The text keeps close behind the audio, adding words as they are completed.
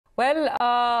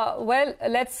Well,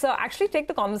 let's actually take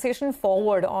the conversation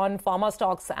forward on pharma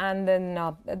stocks, and then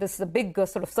this is a big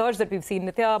sort of surge that we've seen.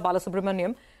 Nithya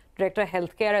Balasubramanian, Director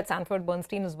Healthcare at Sanford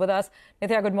Bernstein, is with us.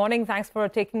 Nithya, good morning. Thanks for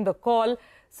taking the call.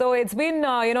 So it's been,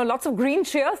 lots of green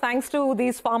cheer thanks to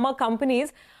these pharma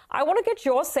companies. I want to get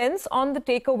your sense on the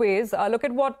takeaways. Look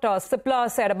at what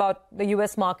Cipla said about the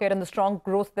US market and the strong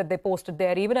growth that they posted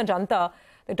there. Even Ajanta,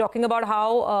 they're talking about how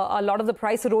a lot of the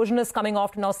price erosion is coming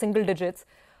off to now single digits.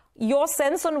 Your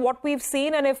sense on what we've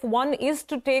seen, and if one is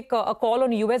to take a call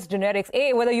on US generics,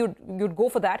 A, whether you'd go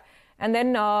for that, and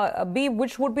then B,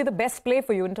 which would be the best play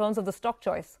for you in terms of the stock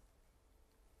choice?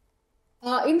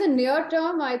 In the near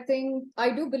term, I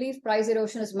do believe price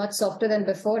erosion is much softer than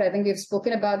before. I think we've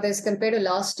spoken about this compared to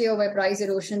last year, where price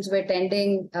erosions were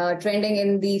trending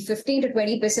in the 15 to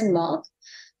 20% mark.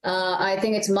 I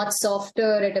think it's much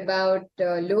softer at about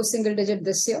low single digit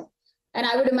this year. And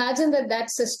I would imagine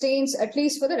that sustains at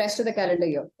least for the rest of the calendar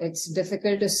year. It's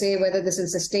difficult to say whether this will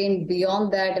sustain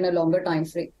beyond that in a longer time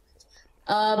frame.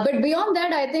 But beyond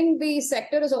that, I think the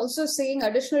sector is also seeing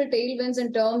additional tailwinds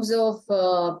in terms of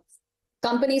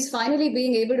companies finally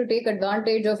being able to take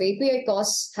advantage of API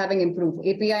costs having improved,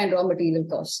 API and raw material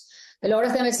costs. A lot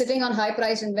of them are sitting on high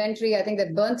price inventory. I think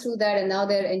they've burned through that, and now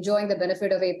they're enjoying the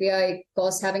benefit of API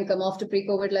costs having come off to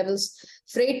pre-COVID levels.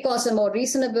 Freight costs are more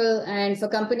reasonable. And for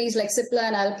companies like Cipla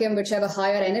and Alkem, which have a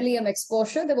higher NLEM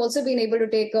exposure, they've also been able to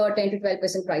take a 10 to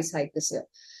 12% price hike this year.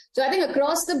 So I think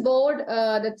across the board,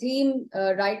 the theme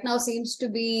right now seems to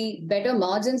be better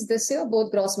margins this year,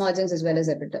 both gross margins as well as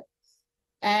EBITDA.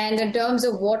 And in terms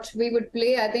of what we would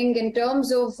play, I think in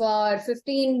terms of our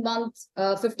 15 to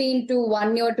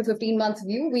 1 year to 15-month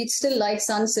view, we'd still like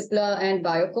Sun, Cipla and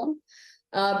Biocon.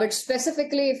 But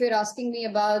specifically, if you're asking me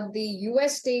about the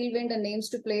US tailwind and names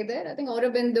to play there, I think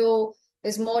Aurobindo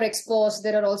is more exposed.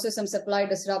 There are also some supply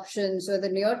disruptions. So in the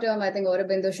near term, I think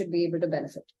Aurobindo should be able to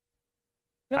benefit.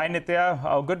 Hi,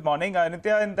 Nithya. Good morning.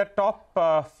 Nithya, in the top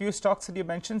few stocks that you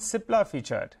mentioned, Cipla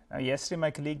featured. Yesterday, my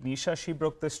colleague Nisha, she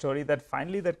broke the story that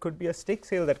finally there could be a stake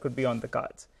sale that could be on the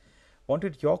cards.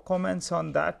 Wanted your comments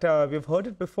on that. We've heard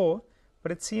it before,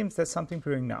 but it seems there's something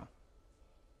brewing now.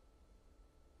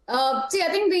 I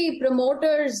think the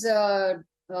promoters,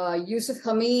 Yusuf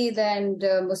Hamid and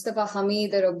Mustafa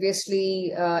Hamid, are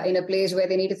obviously in a place where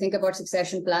they need to think about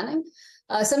succession planning.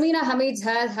 Samina Hamid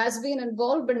has been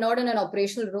involved, but not in an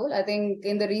operational role. I think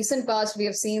in the recent past, we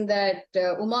have seen that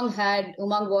Umang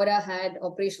Vohra had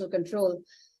operational control.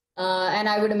 And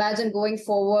I would imagine going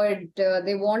forward,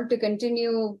 they want to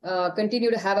continue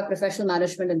to have a professional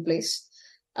management in place.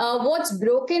 What's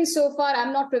broken so far,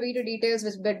 I'm not privy to details,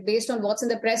 but based on what's in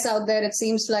the press out there, it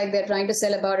seems like they're trying to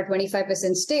sell about a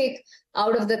 25% stake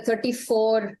out of the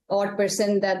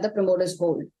 34% that the promoters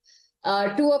hold.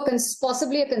 To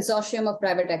possibly a consortium of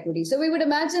private equity. So we would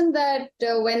imagine that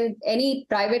when any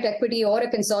private equity or a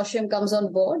consortium comes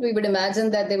on board, we would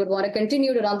imagine that they would want to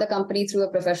continue to run the company through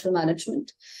a professional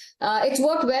management. It's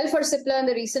worked well for Cipla in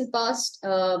the recent past.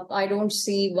 I don't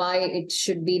see why it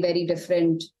should be very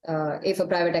different if a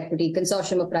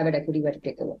consortium of private equity were to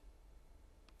take over.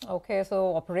 Okay,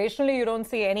 so operationally, you don't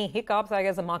see any hiccups. I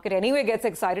guess the market anyway gets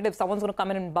excited if someone's going to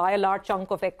come in and buy a large chunk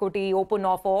of equity, open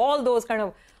offer, all those kind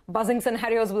of buzzing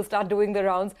scenarios will start doing the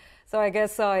rounds. So I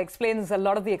guess explains a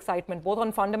lot of the excitement, both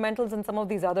on fundamentals and some of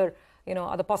these other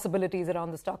possibilities around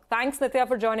the stock. Thanks, Nithya,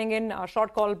 for joining in. A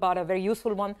short call, but a very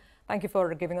useful one. Thank you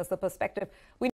for giving us the perspective.